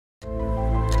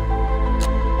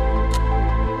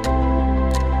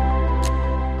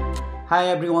Hi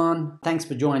everyone, thanks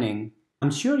for joining.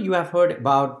 I'm sure you have heard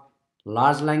about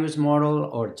large language model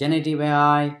or generative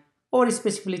AI or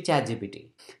specifically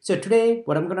ChatGPT. So today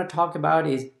what I'm going to talk about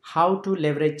is how to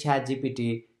leverage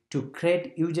ChatGPT to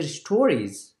create user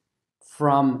stories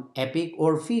from epic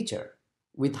or feature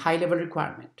with high level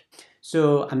requirement.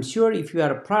 So I'm sure if you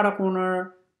are a product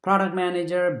owner, product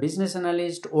manager, business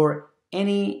analyst, or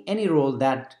any role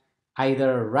that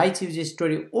either writes user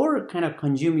story or kind of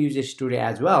consume user story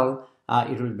as well,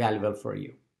 it will be valuable for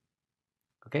you.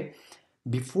 Okay.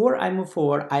 Before I move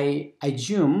forward, I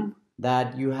assume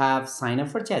that you have signed up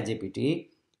for ChatGPT.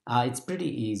 It's pretty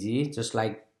easy, just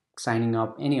like signing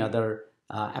up any other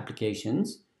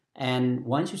applications. And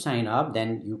once you sign up,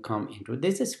 then you come into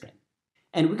this screen.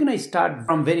 And we're going to start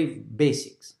from very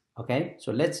basics. Okay.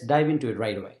 So let's dive into it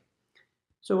right away.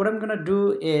 So what I'm going to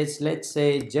do is, let's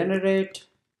say, generate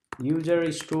user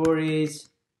stories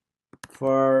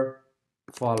for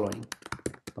following.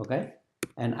 Okay,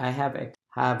 and I have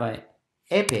a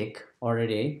epic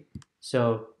already.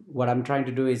 So what I'm trying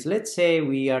to do is, let's say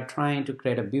we are trying to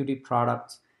create a beauty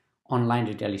products online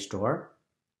retail store,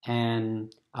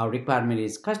 and our requirement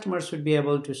is customers should be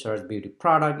able to search beauty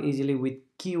product easily with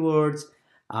keywords.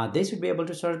 They should be able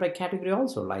to search by category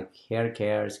also, like hair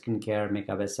care, skincare,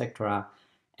 makeup, etc.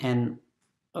 And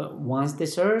once they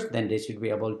search, then they should be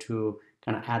able to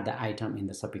kind of add the item in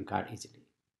the shopping cart easily,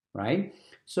 right?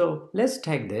 So let's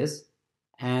take this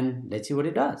and let's see what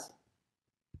it does.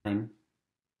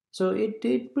 So it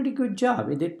did pretty good job.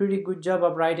 It did pretty good job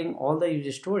of writing all the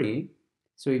user story.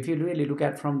 So if you really look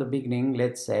at from the beginning,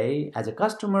 let's say as a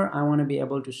customer, I want to be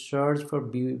able to search for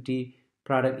beauty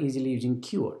product easily using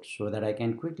keywords so that I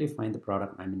can quickly find the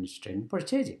product I'm interested in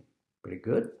purchasing. Pretty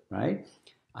good, right?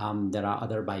 There are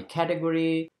other by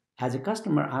category. As a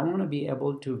customer, I want to be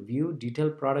able to view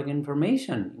detailed product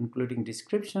information, including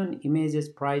description, images,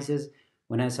 prices,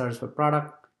 when I search for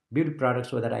beauty products,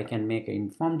 so that I can make an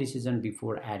informed decision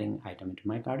before adding item into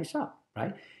my cart shop,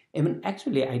 right? Even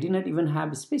actually, I did not even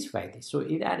have specified this, so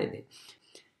it added it.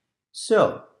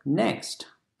 So next,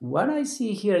 what I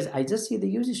see here is I just see the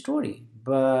user story,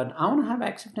 but I want to have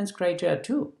acceptance criteria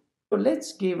too. So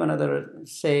let's give another,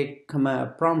 say,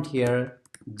 prompt here: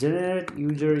 generate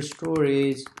user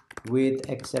stories with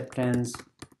acceptance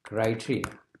criteria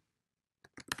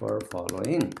for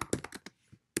following.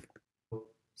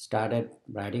 Started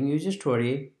writing user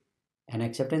story and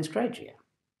acceptance criteria,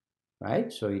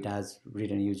 right? So it has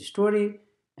written user story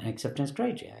and acceptance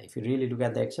criteria. If you really look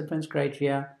at the acceptance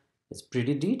criteria, it's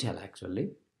pretty detailed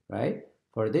actually, right?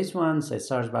 For this one, say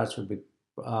search bar should be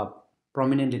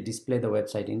prominently display the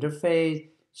website interface.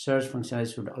 Search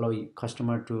functionality should allow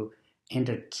customer to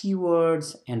enter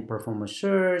keywords and perform a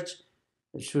search.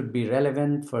 It should be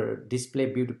relevant for display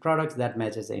beauty products that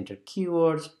matches the entered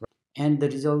keywords, and the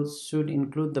results should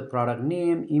include the product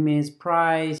name, image,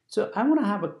 price. So I want to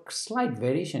have a slight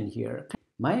variation here.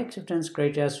 My acceptance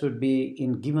criteria should be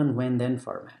in given, when, then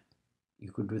format.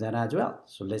 You could do that as well.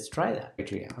 So let's try that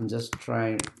criteria. I'm just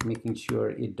making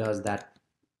sure it does that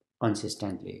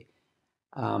consistently.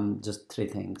 Just three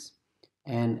things.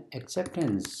 And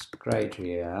acceptance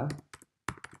criteria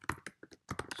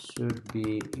should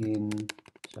be in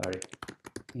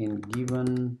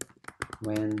given,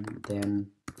 when, then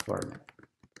format.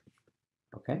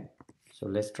 Okay, so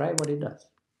let's try what it does.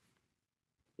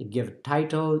 It gives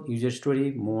title, user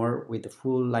story, more with the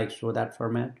full show that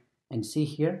format, and see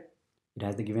here it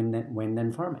has the given, when,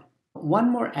 then format. One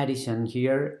more addition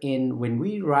here, in when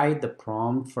we write the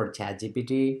prompt for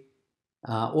ChatGPT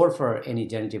or for any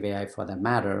generative AI for that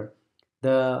matter,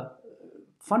 the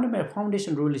fundamental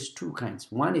foundation rule is two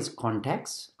kinds. One is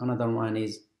context, another one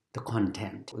is the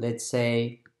content. Let's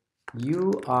say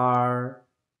you are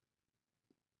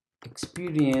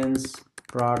experienced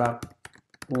product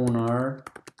owner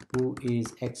who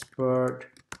is expert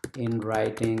in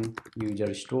writing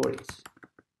user stories,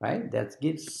 right? That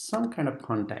gives some kind of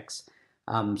context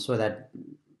so that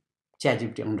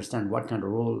ChatGPT understands what kind of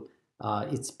role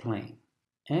it's playing.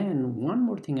 And one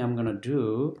more thing I'm going to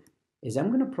do is I'm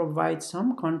going to provide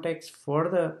some context for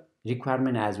the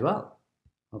requirement as well.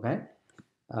 Okay,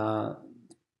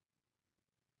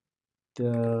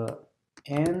 the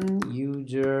end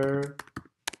user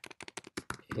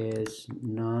is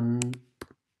not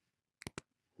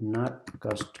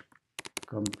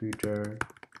computer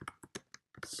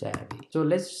savvy. So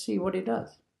let's see what it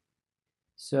does.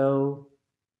 So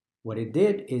what it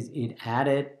did is it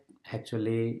added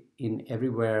actually in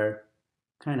everywhere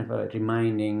kind of a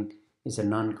reminding is a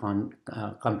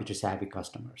non-computer savvy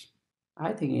customers.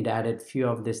 I think it added few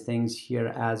of these things here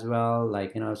as well,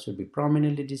 like should be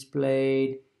prominently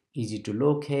displayed, easy to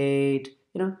locate,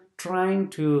 trying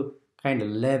to kind of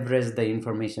leverage the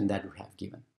information that we have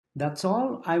given. That's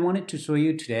all I wanted to show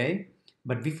you today.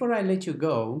 But before I let you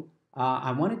go,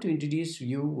 I wanted to introduce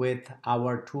you with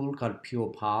our tool called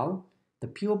POPal. The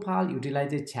POPal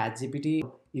utilizes ChatGPT.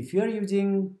 If you're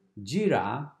using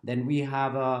Jira, then we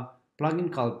have a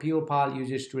plugin called POPal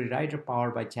User Story Writer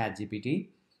powered by ChatGPT.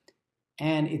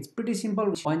 And it's pretty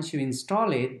simple. Once you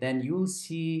install it, then you'll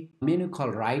see a menu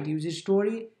called Write User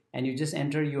Story, and you just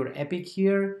enter your epic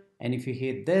here. And if you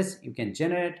hit this, you can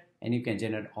generate, and you can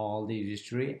generate all the user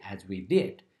story as we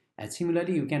did. And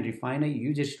similarly, you can refine a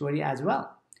user story as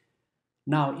well.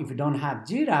 Now, if you don't have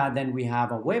Jira, then we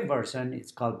have a web version.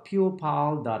 It's called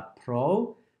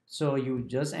POPal.pro. So you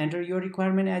just enter your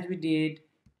requirement as we did,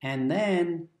 and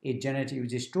then it generates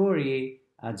user story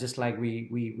just like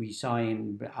we saw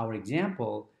in our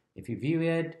example. If you view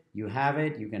it, you have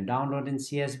it, you can download in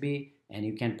CSV, and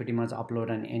you can pretty much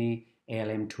upload on any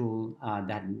ALM tool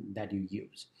that you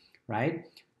use, right?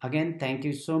 Again, thank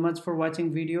you so much for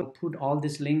watching video. I'll put all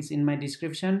these links in my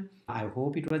description. I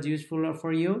hope it was useful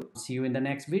for you. See you in the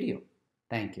next video.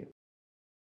 Thank you.